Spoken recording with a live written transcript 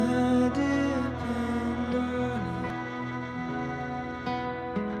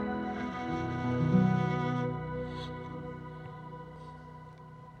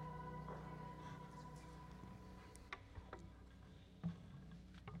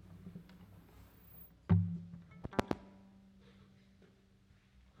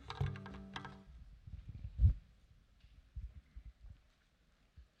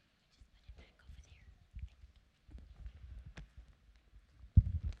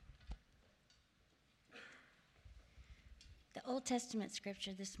Old Testament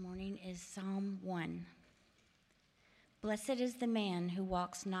scripture this morning is Psalm 1. Blessed is the man who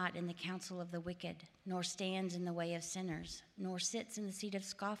walks not in the counsel of the wicked, nor stands in the way of sinners, nor sits in the seat of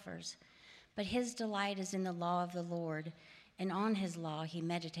scoffers. But his delight is in the law of the Lord, and on his law he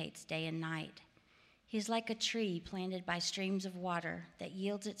meditates day and night. He is like a tree planted by streams of water that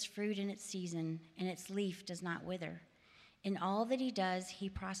yields its fruit in its season, and its leaf does not wither. In all that he does, he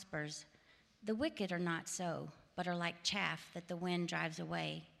prospers. The wicked are not so, but are like chaff that the wind drives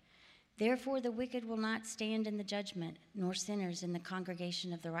away. Therefore the wicked will not stand in the judgment, nor sinners in the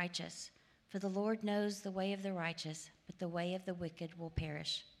congregation of the righteous. For the Lord knows the way of the righteous, but the way of the wicked will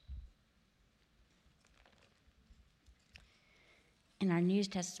perish. And our New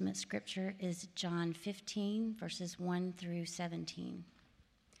Testament scripture is John 15, verses 1 through 17.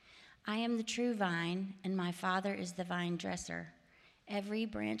 I am the true vine, and my Father is the vine dresser. Every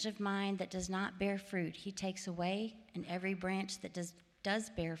branch of mine that does not bear fruit, he takes away, and every branch that does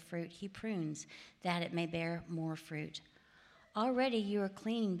bear fruit, he prunes, that it may bear more fruit. Already you are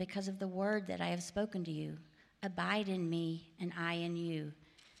clean because of the word that I have spoken to you. Abide in me, and I in you.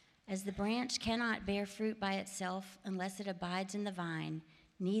 As the branch cannot bear fruit by itself unless it abides in the vine,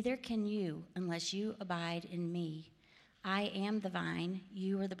 neither can you unless you abide in me. I am the vine,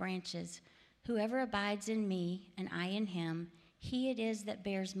 you are the branches. Whoever abides in me, and I in him, he it is that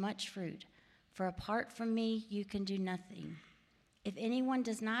bears much fruit, for apart from me you can do nothing. If anyone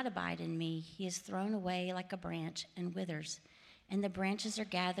does not abide in me, he is thrown away like a branch and withers, and the branches are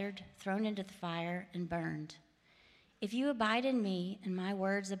gathered, thrown into the fire, and burned. If you abide in me, and my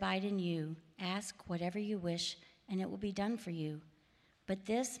words abide in you, ask whatever you wish, and it will be done for you. But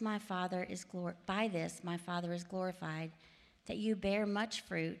by this my Father is glorified, that you bear much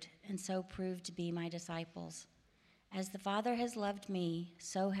fruit, and so prove to be my disciples. As the Father has loved me,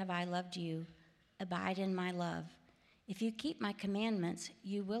 so have I loved you. Abide in my love. If you keep my commandments,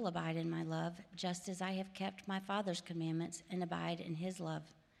 you will abide in my love, just as I have kept my Father's commandments and abide in his love.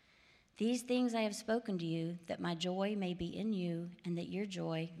 These things I have spoken to you, that my joy may be in you, and that your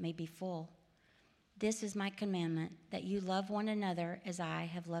joy may be full. This is my commandment, that you love one another as I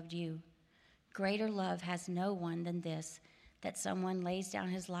have loved you. Greater love has no one than this, that someone lays down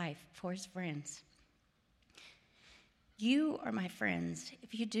his life for his friends. You are my friends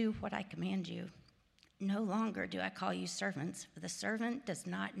if you do what I command you. No longer do I call you servants, for the servant does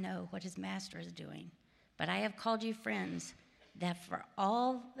not know what his master is doing. But I have called you friends, that for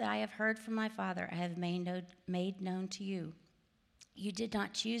all that I have heard from my Father I have made known to you. You did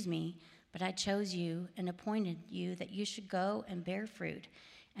not choose me, but I chose you and appointed you that you should go and bear fruit,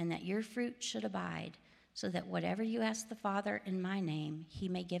 and that your fruit should abide, so that whatever you ask the Father in my name, he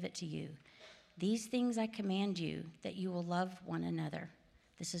may give it to you. These things I command you, that you will love one another.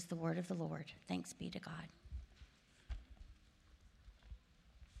 This is the word of the Lord. Thanks be to God.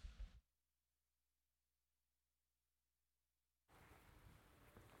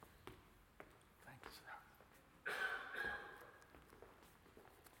 Thanks.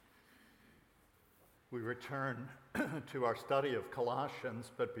 We return to our study of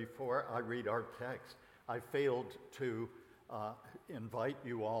Colossians, but before I read our text, I failed to invite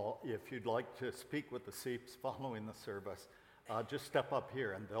you all, if you'd like to speak with the Seeps following the service, just step up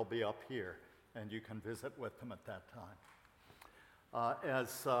here and they'll be up here and you can visit with them at that time.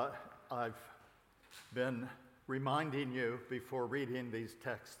 As I've been reminding you before reading these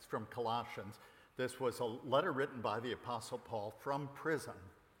texts from Colossians, this was a letter written by the Apostle Paul from prison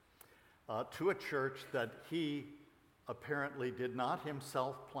to a church that he apparently did not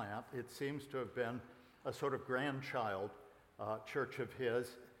himself plant. It seems to have been a sort of grandchild church of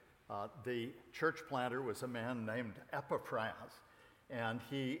his. The church planter was a man named Epaphras, and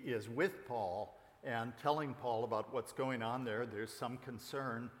he is with Paul and telling Paul about what's going on there. There's some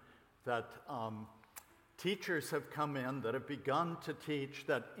concern that teachers have come in that have begun to teach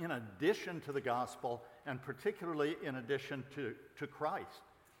that in addition to the gospel, and particularly in addition to Christ,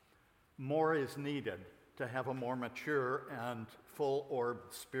 more is needed to have a more mature and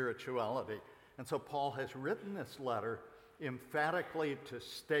full-orbed spirituality. And so Paul has written this letter emphatically to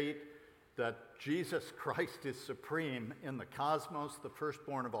state that Jesus Christ is supreme in the cosmos, the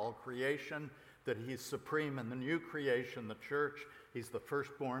firstborn of all creation, that he's supreme in the new creation, the church. He's the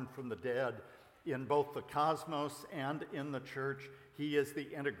firstborn from the dead. In both the cosmos and in the church, he is the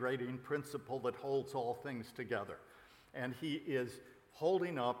integrating principle that holds all things together. And he is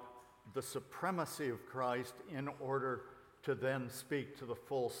holding up the supremacy of Christ in order to then speak to the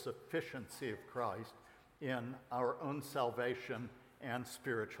full sufficiency of Christ in our own salvation and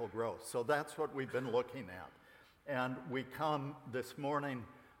spiritual growth. So that's what we've been looking at. And we come this morning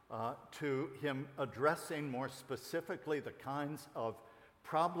to him addressing more specifically the kinds of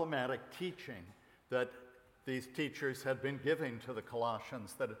problematic teaching that these teachers had been giving to the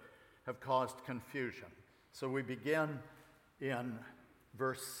Colossians that have caused confusion. So we begin in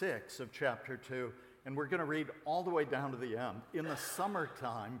verse 6 of chapter 2, and we're going to read all the way down to the end. In the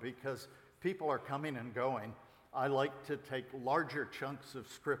summertime, because people are coming and going, I like to take larger chunks of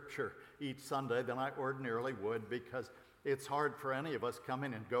scripture each Sunday than I ordinarily would, because it's hard for any of us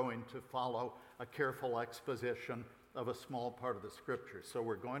coming and going to follow a careful exposition of a small part of the scripture. So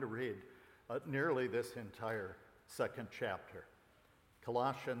we're going to read nearly this entire second chapter.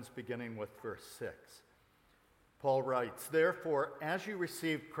 Colossians, beginning with verse 6. Paul writes, "Therefore, as you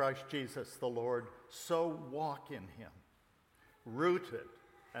received Christ Jesus the Lord, so walk in him, rooted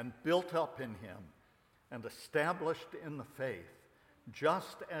and built up in him, and established in the faith,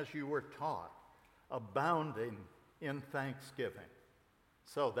 just as you were taught, abounding in thanksgiving."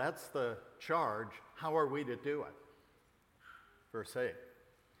 So that's the charge. How are we to do it? Verse 8.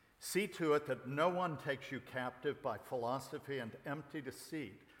 "See to it that no one takes you captive by philosophy and empty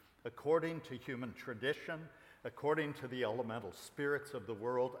deceit, according to human tradition, according to the elemental spirits of the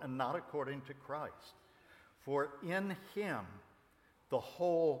world, and not according to Christ. For in him the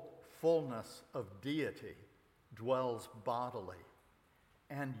whole fullness of deity dwells bodily,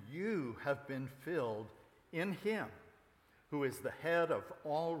 and you have been filled in him, who is the head of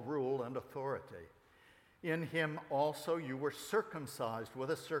all rule and authority. In him also you were circumcised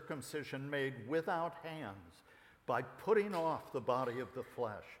with a circumcision made without hands, by putting off the body of the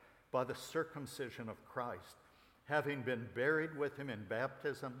flesh, by the circumcision of Christ, having been buried with him in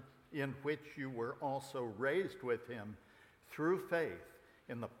baptism, in which you were also raised with him through faith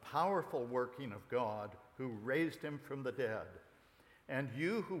in the powerful working of God, who raised him from the dead. And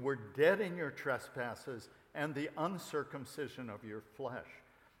you who were dead in your trespasses and the uncircumcision of your flesh,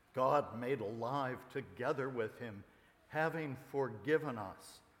 God made alive together with him, having forgiven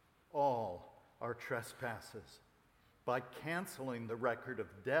us all our trespasses, by canceling the record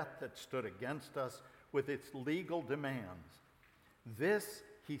of debt that stood against us with its legal demands. This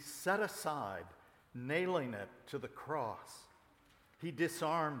he set aside, nailing it to the cross. He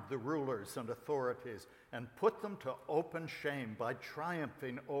disarmed the rulers and authorities and put them to open shame by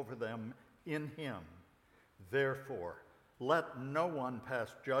triumphing over them in him. Therefore, let no one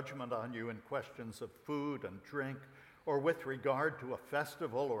pass judgment on you in questions of food and drink, or with regard to a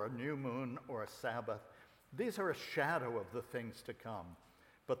festival or a new moon or a Sabbath. These are a shadow of the things to come,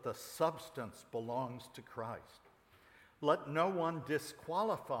 but the substance belongs to Christ. Let no one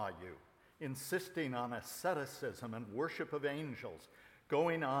disqualify you, insisting on asceticism and worship of angels,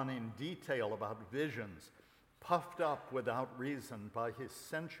 going on in detail about visions, puffed up without reason by his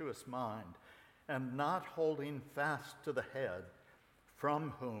sensuous mind, and not holding fast to the head,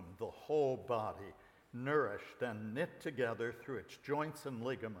 from whom the whole body, nourished and knit together through its joints and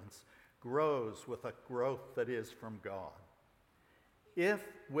ligaments, grows with a growth that is from God. If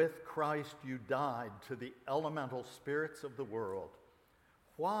with Christ you died to the elemental spirits of the world,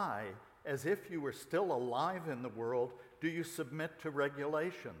 why, as if you were still alive in the world, do you submit to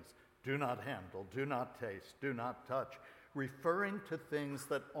regulations? Do not handle, do not taste, do not touch, referring to things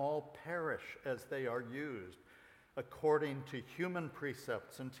that all perish as they are used, according to human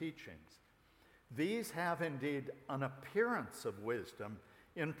precepts and teachings. These have indeed an appearance of wisdom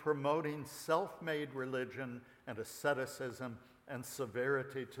in promoting self-made religion and asceticism and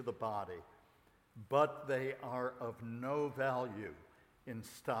severity to the body, but they are of no value in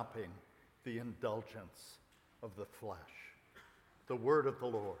stopping the indulgence of the flesh." The word of the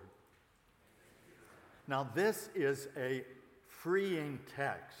Lord. Now, this is a freeing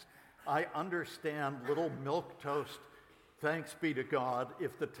text. I understand little milquetoast, thanks be to God,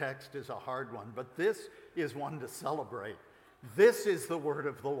 if the text is a hard one, but this is one to celebrate. This is the word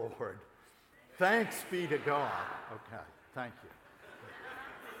of the Lord. Thanks be to God. Okay, thank you.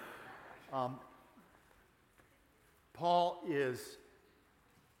 Paul is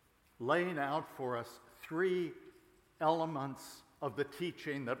laying out for us three elements of the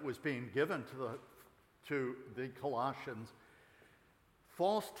teaching that was being given to the Colossians.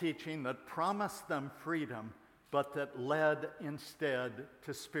 False teaching that promised them freedom, but that led instead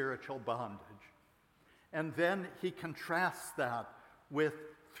to spiritual bondage. And then he contrasts that with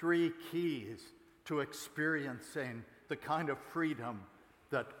three keys to experiencing the kind of freedom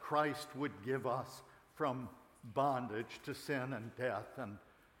that Christ would give us from bondage to sin and death and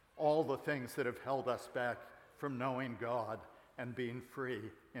all the things that have held us back from knowing God and being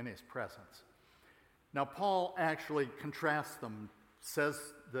free in his presence. Now, Paul actually contrasts them,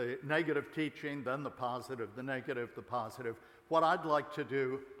 says the negative teaching, then the positive, the negative, the positive. what I'd like to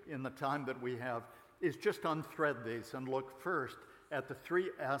do in the time that we have is just unthread these and look first at the three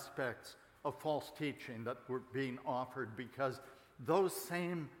aspects of false teaching that were being offered, because those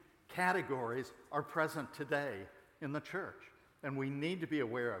same categories are present today in the church. And we need to be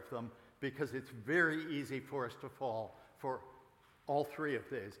aware of them because it's very easy for us to fall for all three of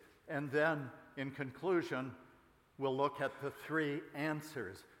these. And then, in conclusion, we'll look at the three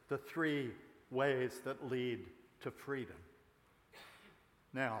answers, the three ways that lead to freedom.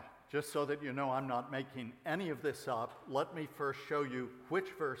 Now, just so that you know I'm not making any of this up, let me first show you which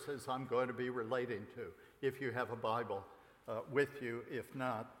verses I'm going to be relating to, if you have a Bible with you. If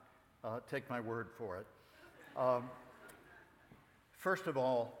not, take my word for it. First of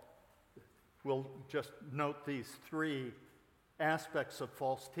all, we'll just note these three aspects of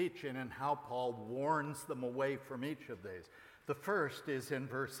false teaching and how Paul warns them away from each of these. The first is in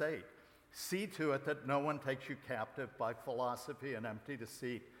verse 8. See to it that no one takes you captive by philosophy and empty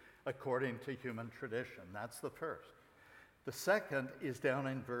deceit according to human tradition. That's the first. The second is down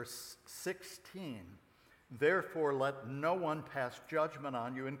in verse 16. Therefore, let no one pass judgment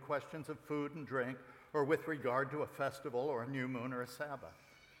on you in questions of food and drink, or with regard to a festival or a new moon or a Sabbath.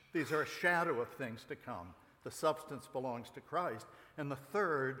 These are a shadow of things to come. The substance belongs to Christ. And the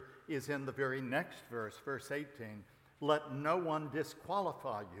third is in the very next verse, verse 18. Let no one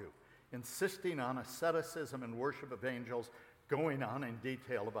disqualify you, insisting on asceticism and worship of angels, going on in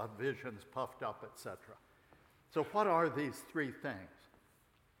detail about visions, puffed up, etc. So what are these three things?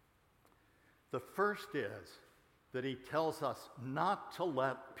 The first is that he tells us not to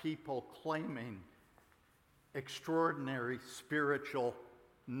let people claiming extraordinary spiritual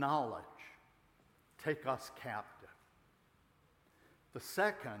knowledge take us captive. The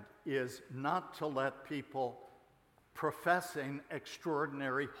second is not to let people professing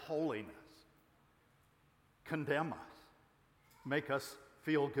extraordinary holiness condemn us, make us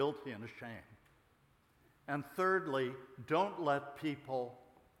feel guilty and ashamed. And thirdly, don't let people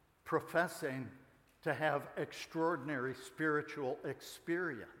professing to have extraordinary spiritual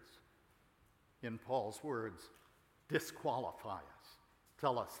experience, in Paul's words, disqualify us.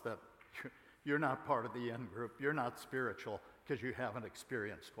 Tell us that you're not part of the in group, you're not spiritual because you haven't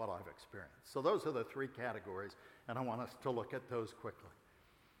experienced what I've experienced. So those are the three categories, and I want us to look at those quickly.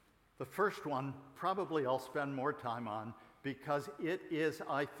 The first one, probably I'll spend more time on, because it is,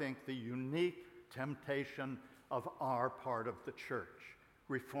 I think, the unique temptation of our part of the church,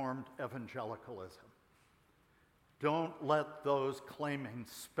 Reformed evangelicalism. Don't let those claiming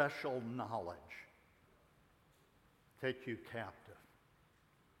special knowledge take you captive.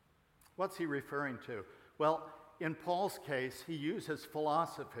 What's he referring to? Well, in Paul's case, he uses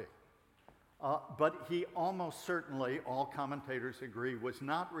philosophy. But he almost certainly, all commentators agree, was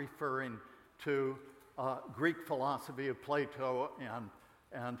not referring to Greek philosophy of Plato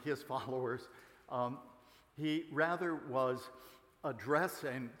and his followers. He rather was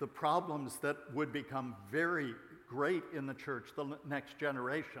addressing the problems that would become very great in the church the next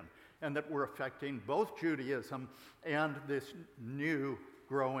generation, and that were affecting both Judaism and this new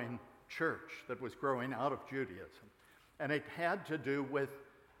growing church that was growing out of Judaism. And it had to do with,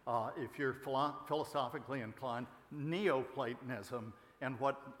 if you're philosophically inclined, Neoplatonism and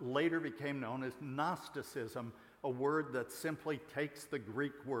what later became known as Gnosticism, a word that simply takes the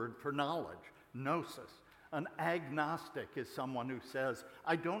Greek word for knowledge, gnosis. An agnostic is someone who says,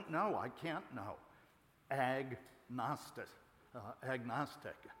 I don't know, I can't know. Agnostic,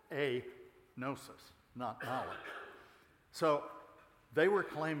 gnosis, not knowledge. So they were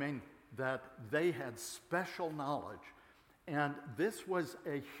claiming that they had special knowledge, and this was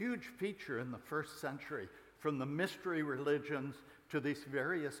a huge feature in the first century, from the mystery religions to these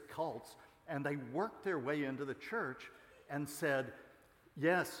various cults, and they worked their way into the church and said,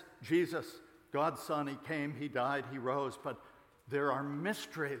 yes, Jesus, God's Son, he came, he died, he rose, but there are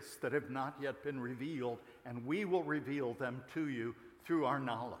mysteries that have not yet been revealed, and we will reveal them to you through our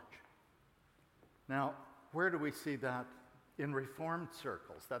knowledge. Now, where do we see that in Reformed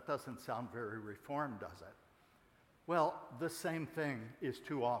circles? That doesn't sound very Reformed, does it? Well, the same thing is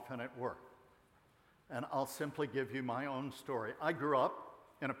too often at work. And I'll simply give you my own story. I grew up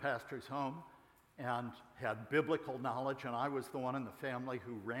in a pastor's home and had biblical knowledge, and I was the one in the family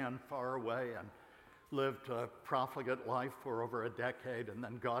who ran far away and lived a profligate life for over a decade, and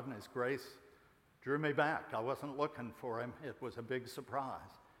then God in his grace drew me back. I wasn't looking for him. It was a big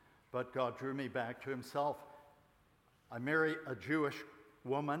surprise. But God drew me back to himself. I marry a Jewish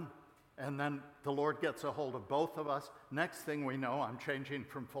woman, and then the Lord gets a hold of both of us. Next thing we know, I'm changing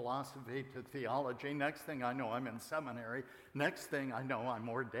from philosophy to theology. Next thing I know, I'm in seminary. Next thing I know, I'm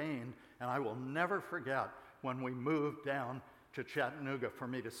ordained. And I will never forget when we moved down to Chattanooga for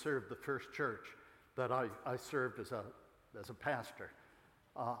me to serve the first church that I served as a pastor.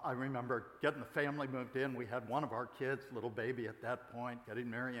 I remember getting the family moved in. We had one of our kids, little baby at that point, getting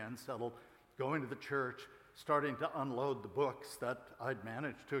Marianne settled, going to the church, starting to unload the books that I'd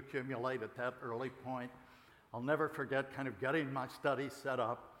managed to accumulate at that early point. I'll never forget kind of getting my study set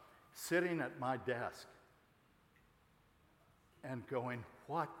up, sitting at my desk, and going,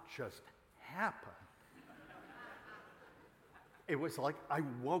 what just happened? It was like I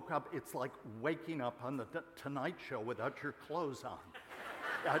woke up. It's like waking up on the Tonight Show without your clothes on.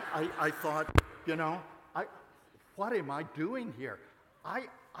 I thought, what am I doing here? I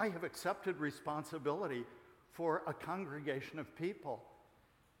have accepted responsibility for a congregation of people.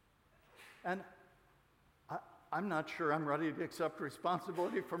 And I'm not sure I'm ready to accept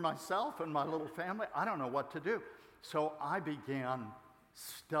responsibility for myself and my little family. I don't know what to do. So I began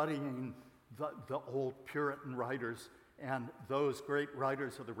studying the old Puritan writers and those great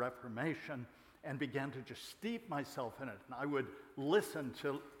writers of the Reformation, and began to just steep myself in it. And I would listen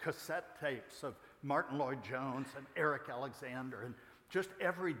to cassette tapes of Martin Lloyd-Jones and Eric Alexander, and just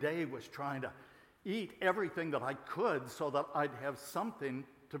every day was trying to eat everything that I could so that I'd have something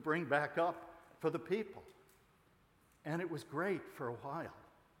to bring back up for the people. And it was great for a while.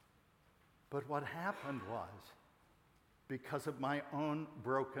 But what happened was, because of my own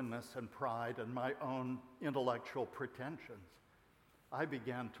brokenness and pride and my own intellectual pretensions, I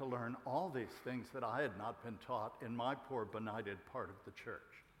began to learn all these things that I had not been taught in my poor, benighted part of the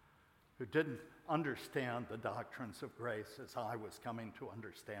church, who didn't understand the doctrines of grace as I was coming to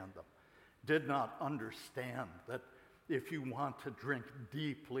understand them, did not understand that if you want to drink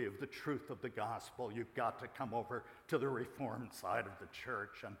deeply of the truth of the gospel, you've got to come over to the Reformed side of the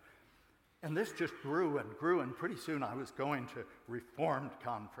church. And this just grew, and pretty soon I was going to Reformed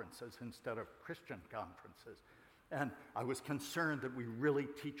conferences instead of Christian conferences. And I was concerned that we really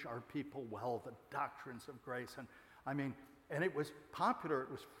teach our people well the doctrines of grace. And it was popular,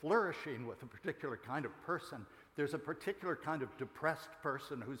 it was flourishing with a particular kind of person. There's a particular kind of depressed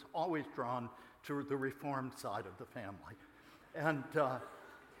person who's always drawn to the Reformed side of the family. And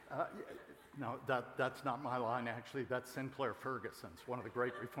no, that's not my line, actually. That's Sinclair Ferguson's, one of the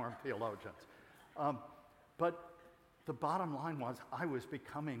great Reformed theologians. But the bottom line was I was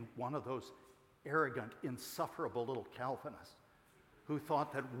becoming one of those arrogant, insufferable little Calvinists who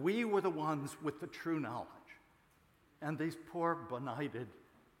thought that we were the ones with the true knowledge. And these poor, benighted,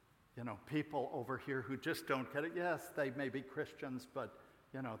 people over here who just don't get it. Yes, they may be Christians, but,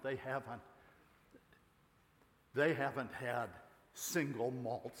 they haven't had single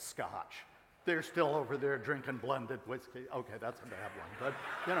malt scotch. They're still over there drinking blended whiskey. Okay, that's a bad one. But,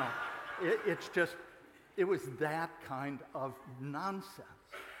 it was that kind of nonsense.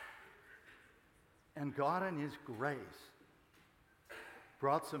 And God in his grace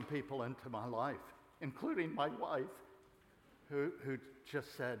brought some people into my life, including my wife, who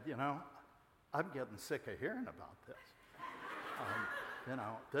just said, I'm getting sick of hearing about this.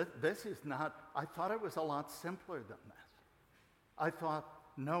 This is not, I thought it was a lot simpler than this. I thought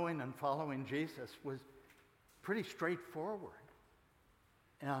knowing and following Jesus was pretty straightforward.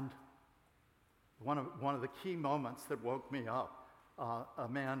 And one of the key moments that woke me up, a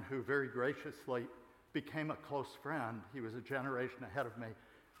man who very graciously became a close friend. He was a generation ahead of me.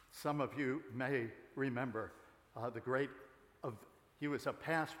 Some of you may remember he was a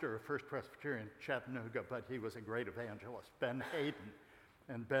pastor of First Presbyterian Chattanooga, but he was a great evangelist, Ben Hayden.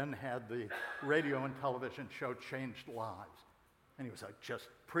 And Ben had the radio and television show Changed Lives. And he was just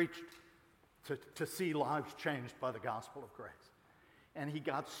preached to see lives changed by the gospel of grace. And he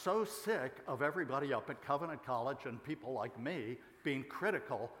got so sick of everybody up at Covenant College and people like me being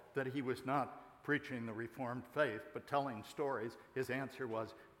critical that he was not preaching the Reformed faith, but telling stories. His answer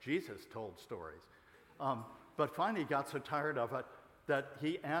was, Jesus told stories. But finally he got so tired of it that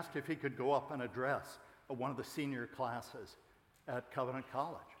he asked if he could go up and address one of the senior classes at Covenant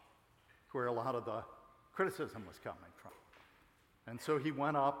College, where a lot of the criticism was coming from. And so he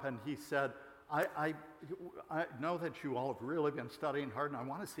went up and he said, I know that you all have really been studying hard, and I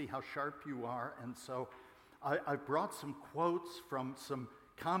want to see how sharp you are. And so I brought some quotes from some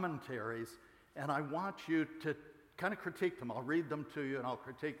commentaries, and I want you to kind of critique them. I'll read them to you, and I'll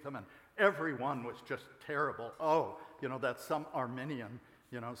critique them. And everyone was just terrible. Oh, that's some Arminian,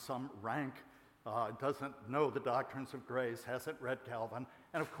 some rank, doesn't know the doctrines of grace, hasn't read Calvin.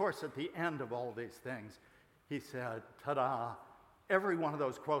 And of course, at the end of all these things, he said, ta-da, every one of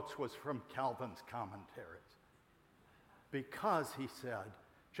those quotes was from Calvin's commentaries. Because, he said,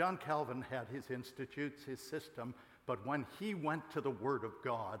 John Calvin had his institutes, his system, but when he went to the Word of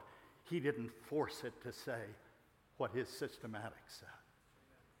God, he didn't force it to say what his systematic said.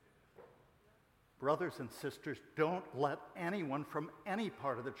 Brothers and sisters, don't let anyone from any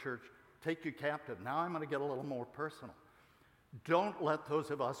part of the church take you captive. Now I'm going to get a little more personal. Don't let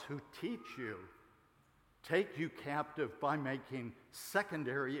those of us who teach you take you captive by making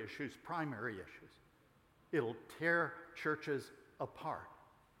secondary issues primary issues. It'll tear churches apart.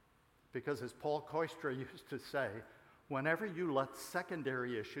 Because as Paul Koistra used to say, whenever you let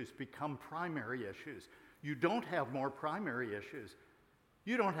secondary issues become primary issues, you don't have more primary issues.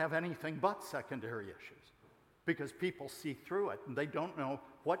 You don't have anything but secondary issues because people see through it and they don't know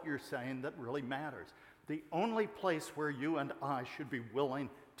what you're saying that really matters. The only place where you and I should be willing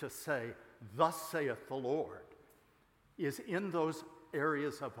to say, "Thus saith the Lord," is in those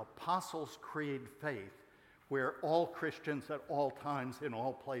areas of Apostles' Creed faith where all Christians at all times in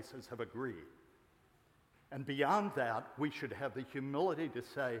all places have agreed. And beyond that, we should have the humility to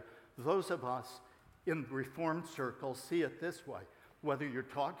say, those of us in Reformed circles see it this way. Whether you're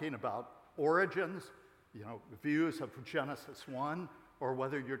talking about origins, views of Genesis 1, or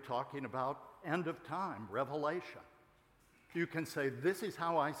whether you're talking about end of time, Revelation. You can say, this is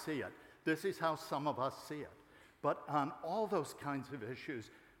how I see it. This is how some of us see it. But on all those kinds of issues,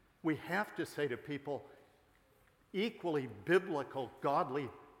 we have to say to people, equally biblical, godly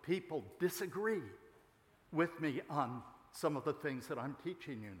people disagree with me on some of the things that I'm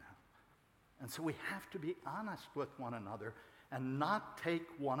teaching you now. And so we have to be honest with one another and not take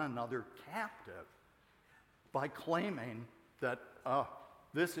one another captive by claiming that,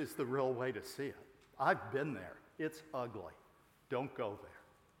 this is the real way to see it. I've been there. It's ugly. Don't go there.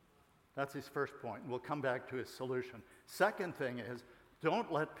 That's his first point. We'll come back to his solution. Second thing is,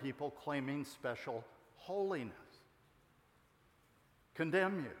 don't let people claiming special holiness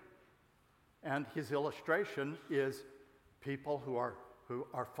condemn you. And his illustration is people who are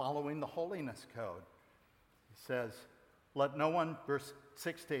following the holiness code. He says, let no one, verse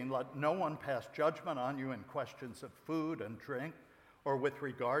 16, let no one pass judgment on you in questions of food and drink, or with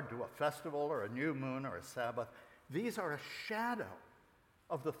regard to a festival or a new moon or a Sabbath. These are a shadow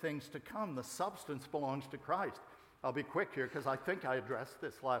of the things to come. The substance belongs to Christ. I'll be quick here because I think I addressed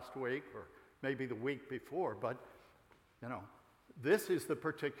this last week or maybe the week before, but this is the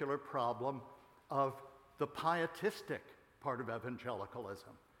particular problem of the pietistic part of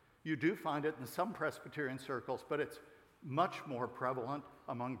evangelicalism. You do find it in some Presbyterian circles, but it's much more prevalent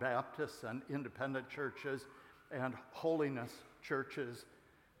among Baptists and independent churches and holiness churches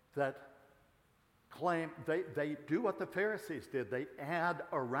that claim they do what the Pharisees did. They add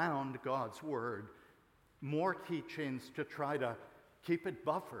around God's word more teachings to try to keep it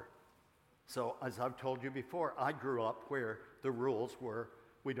buffered. So as I've told you before, I grew up where the rules were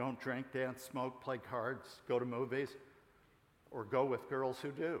we don't drink, dance, smoke, play cards, go to movies, or go with girls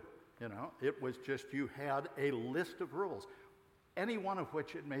who do. It was just you had a list of rules, any one of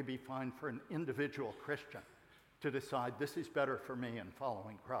which it may be fine for an individual Christian to decide this is better for me in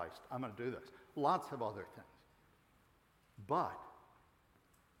following Christ. I'm going to do this. Lots of other things. But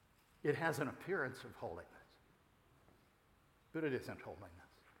it has an appearance of holiness. But it isn't holiness.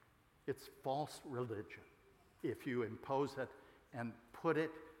 It's false religion if you impose it and put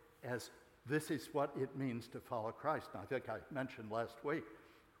it as this is what it means to follow Christ. And I think I mentioned last week,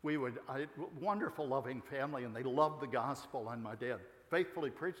 wonderful, loving family, and they loved the gospel, and my dad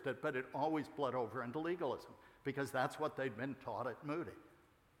faithfully preached it, but it always bled over into legalism because that's what they'd been taught at Moody.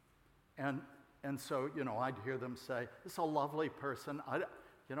 And so, I'd hear them say, this is a lovely person.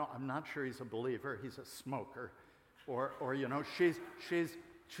 I'm not sure he's a believer. He's a smoker. Or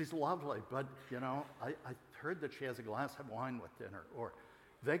she's lovely, but, I heard that she has a glass of wine with dinner. Or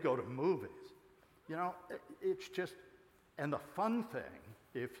they go to movies. It's just, and the fun thing,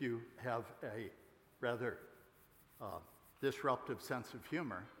 if you have a rather disruptive sense of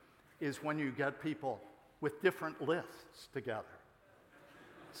humor, is when you get people with different lists together.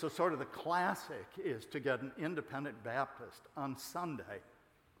 So sort of the classic is to get an independent Baptist on Sunday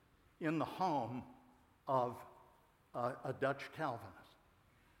in the home of a Dutch Calvinist.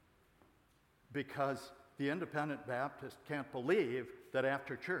 Because the independent Baptist can't believe that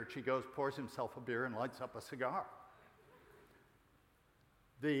after church he goes, pours himself a beer, and lights up a cigar.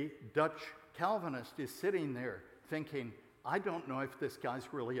 The Dutch Calvinist is sitting there thinking, I don't know if this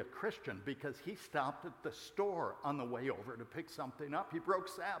guy's really a Christian because he stopped at the store on the way over to pick something up. He broke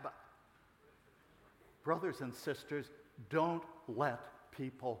Sabbath. Brothers and sisters, don't let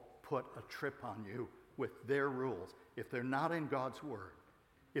people put a trip on you with their rules. If they're not in God's word,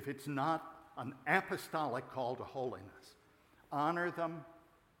 if it's not an apostolic call to holiness, honor them,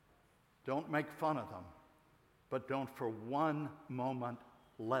 don't make fun of them, but don't for one moment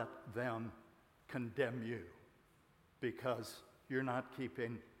let them condemn you. because you're not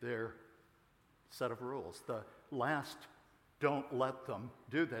keeping their set of rules. The last, don't let them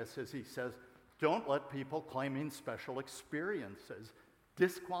do this, as he says, don't let people claiming special experiences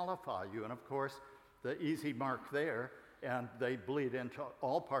disqualify you. And of course, the easy mark there, and they bleed into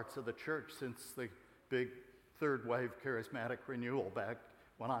all parts of the church since the big third wave charismatic renewal back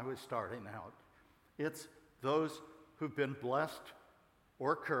when I was starting out. It's those who've been blessed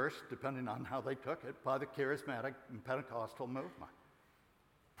or cursed, depending on how they took it, by the charismatic and Pentecostal movement.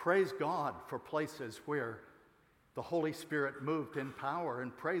 Praise God for places where the Holy Spirit moved in power,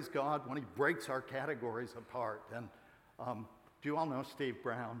 and praise God when he breaks our categories apart. And do you all know Steve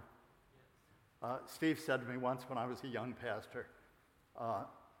Brown? Steve said to me once when I was a young pastor,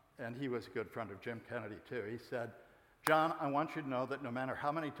 and he was a good friend of Jim Kennedy too, he said, John, I want you to know that no matter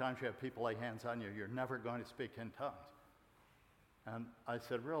how many times you have people lay hands on you, you're never going to speak in tongues. And I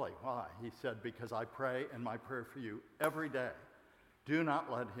said, really, why? He said, because I pray in my prayer for you every day. Do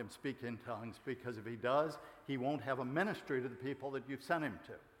not let him speak in tongues, because if he does, he won't have a ministry to the people that you've sent him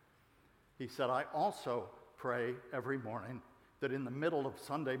to. He said, I also pray every morning that in the middle of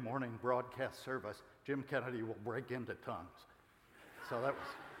Sunday morning broadcast service, Jim Kennedy will break into tongues. So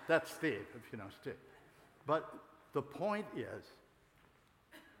that's Steve, if you know Steve. But the point is,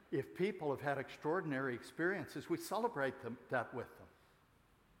 if people have had extraordinary experiences, we celebrate that with them.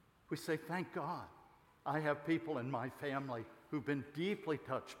 We say, thank God. I have people in my family who've been deeply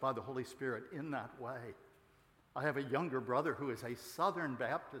touched by the Holy Spirit in that way. I have a younger brother who is a Southern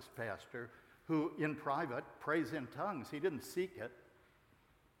Baptist pastor who, in private, prays in tongues. He didn't seek it.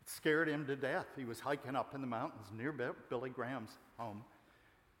 It scared him to death. He was hiking up in the mountains near Billy Graham's home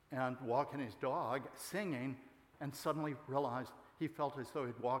and walking his dog, singing, and suddenly realized he felt as though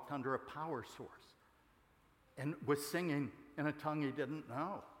he'd walked under a power source and was singing in a tongue he didn't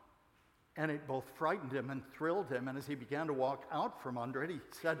know. And it both frightened him and thrilled him, and as he began to walk out from under it, he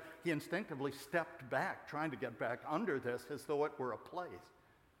said he instinctively stepped back, trying to get back under this as though it were a place.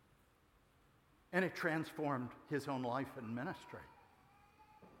 And it transformed his own life and ministry.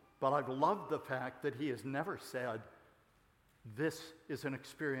 But I've loved the fact that he has never said, this is an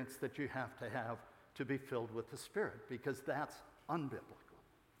experience that you have to be filled with the Spirit, because that's unbiblical.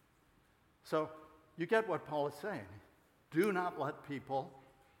 So you get what Paul is saying. Do not let people,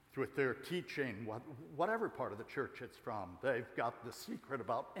 through their teaching, whatever part of the church it's from, they've got the secret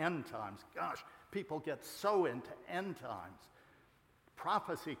about end times. Gosh, people get so into end times.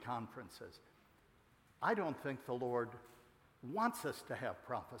 Prophecy conferences. I don't think the Lord wants us to have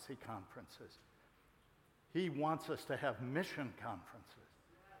prophecy conferences. He wants us to have mission conferences.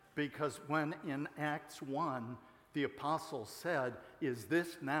 Because when in Acts 1, the apostles said, is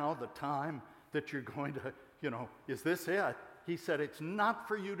this now the time that you're going to, is this it? He said, it's not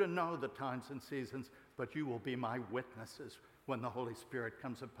for you to know the times and seasons, but you will be my witnesses when the Holy Spirit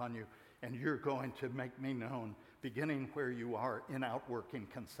comes upon you, and you're going to make me known, beginning where you are in outworking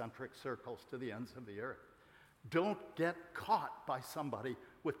concentric circles to the ends of the earth. Don't get caught by somebody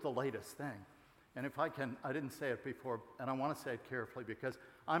with the latest thing. And if I can, I didn't say it before, and I want to say it carefully because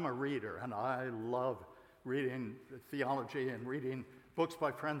I'm a reader, and I love reading theology and reading books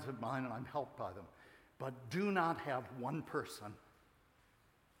by friends of mine, and I'm helped by them. But do not have one person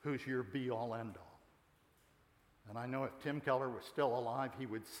who's your be-all, end-all. And I know if Tim Keller was still alive, he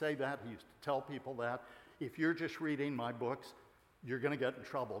would say that. He used to tell people that. If you're just reading my books, you're going to get in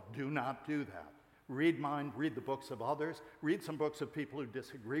trouble. Do not do that. Read mine, read the books of others, read some books of people who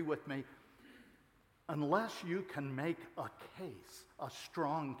disagree with me. Unless you can make a case, a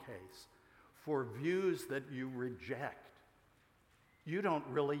strong case, for views that you reject, you don't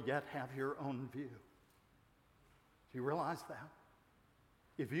really yet have your own view. Do you realize that?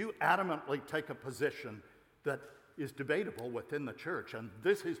 If you adamantly take a position that is debatable within the church, and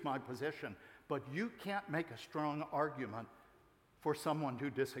this is my position, but you can't make a strong argument for someone who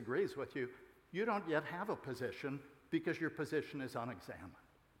disagrees with you, you don't yet have a position because your position is unexamined.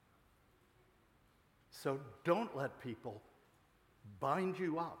 So don't let people bind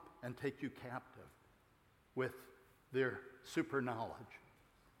you up and take you captive with their super knowledge.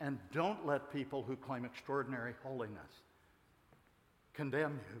 And don't let people who claim extraordinary holiness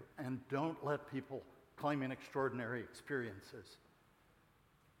condemn you. And don't let people claiming extraordinary experiences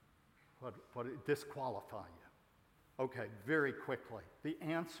disqualify you. Okay, very quickly. The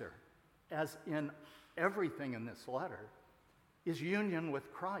answer, as in everything in this letter, is union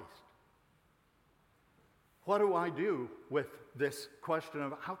with Christ. What do I do with this question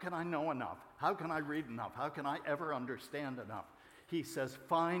of how can I know enough? How can I read enough? How can I ever understand enough? He says,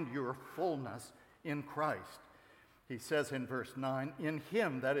 find your fullness in Christ. He says in verse 9, in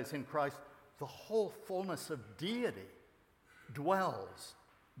him, that is in Christ, the whole fullness of deity dwells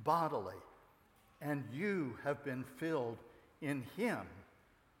bodily, and you have been filled in him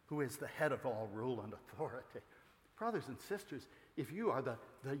who is the head of all rule and authority. Brothers and sisters, if you are the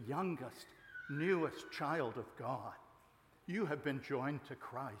youngest, newest child of God, you have been joined to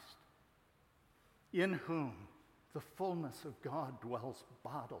Christ, in whom the fullness of God dwells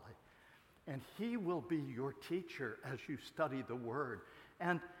bodily. And he will be your teacher as you study the word.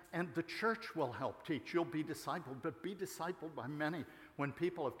 And the church will help teach. You'll be discipled, but be discipled by many. When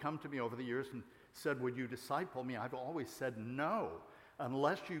people have come to me over the years and said, would you disciple me? I've always said no,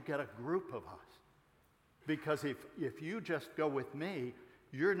 unless you get a group of us. Because if you just go with me,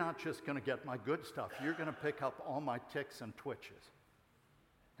 you're not just going to get my good stuff. You're going to pick up all my tics and twitches.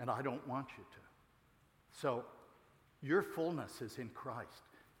 And I don't want you to. So your fullness is in Christ.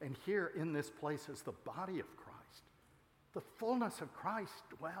 And here in this place is the body of Christ. The fullness of Christ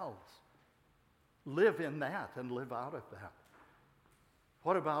dwells. Live in that and live out of that.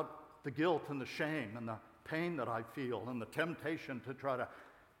 What about the guilt and the shame and the pain that I feel and the temptation to try to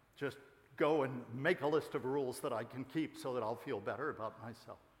just go and make a list of rules that I can keep so that I'll feel better about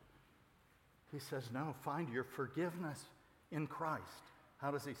myself? He says, no, find your forgiveness in Christ.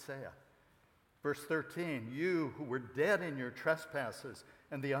 How does he say it? Verse 13, you who were dead in your trespasses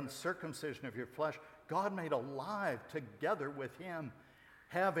and the uncircumcision of your flesh, God made alive together with him,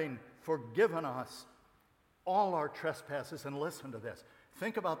 having forgiven us all our trespasses. And listen to this.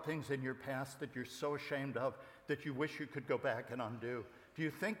 Think about things in your past that you're so ashamed of that you wish you could go back and undo. Do you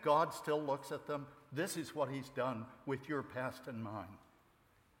think God still looks at them? This is what he's done with your past and mine.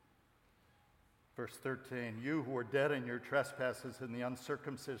 Verse 13, you who were dead in your trespasses and the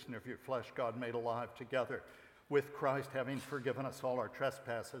uncircumcision of your flesh, God made alive together with Christ, having forgiven us all our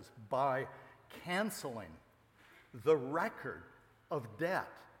trespasses by canceling the record of debt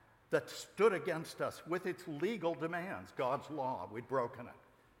that stood against us with its legal demands, God's law. We'd broken it.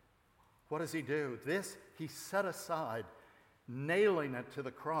 What does he do? This he set aside, nailing it to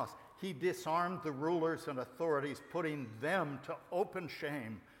the cross. He disarmed the rulers and authorities, putting them to open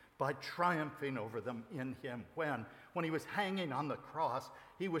shame by triumphing over them in him. When he was hanging on the cross,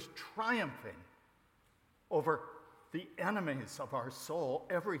 he was triumphing over the enemies of our soul,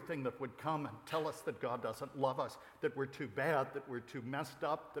 everything that would come and tell us that God doesn't love us, that we're too bad, that we're too messed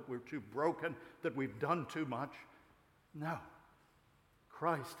up, that we're too broken, that we've done too much. No.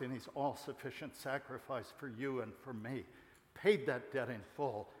 Christ, in his all-sufficient sacrifice for you and for me, paid that debt in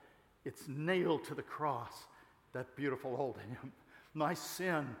full. It's nailed to the cross, that beautiful old hymn. My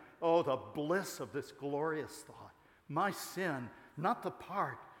sin, oh, the bliss of this glorious thought. My sin, not the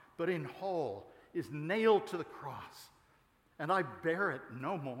part, but in whole, is nailed to the cross, and I bear it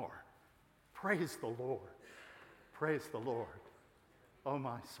no more. Praise the Lord. Praise the Lord, oh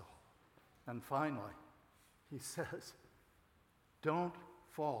my soul. And finally, he says, don't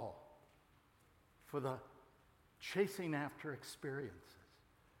fall for the chasing after experiences.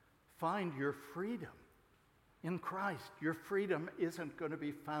 Find your freedom in Christ. Your freedom isn't going to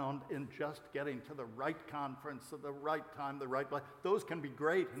be found in just getting to the right conference at the right time, the right place. Those can be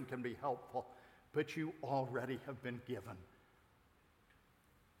great and can be helpful, but you already have been given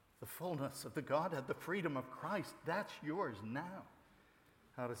the fullness of the Godhead, the freedom of Christ. That's yours now.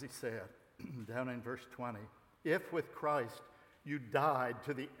 How does he say it? Down in verse 20. If with Christ you died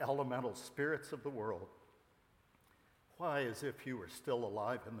to the elemental spirits of the world, why, as if you were still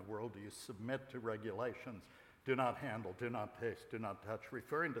alive in the world, do you submit to regulations? Do not handle, do not taste, do not touch,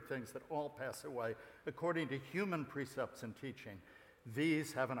 referring to things that all pass away according to human precepts and teaching.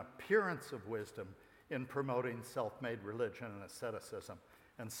 These have an appearance of wisdom in promoting self-made religion and asceticism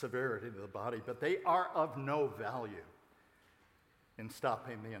and severity to the body, but they are of no value in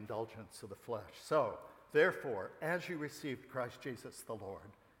stopping the indulgence of the flesh. So, therefore, as you received Christ Jesus the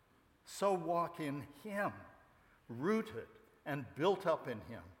Lord, so walk in him, rooted and built up in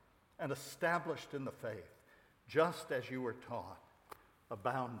him and established in the faith, just as you were taught,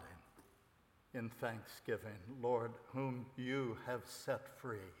 abounding in thanksgiving. Lord, whom you have set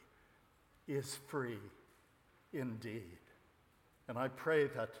free is free indeed. And I pray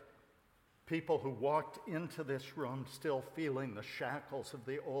that people who walked into this room still feeling the shackles of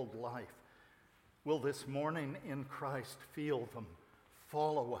the old life will this morning in Christ feel them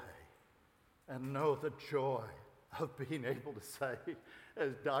fall away and know the joy of being able to say,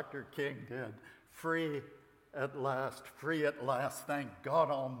 as Dr. King did, free at last, thank God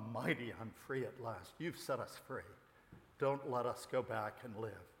Almighty, I'm free at last. You've set us free. Don't let us go back and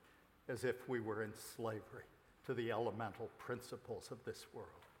live as if we were in slavery to the elemental principles of this world.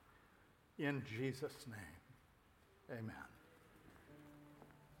 In Jesus' name, amen.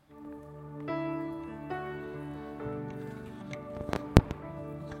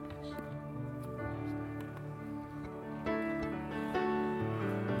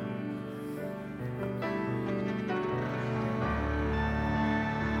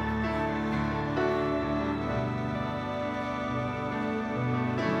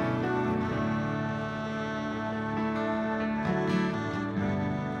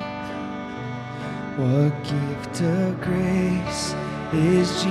 What gift of grace is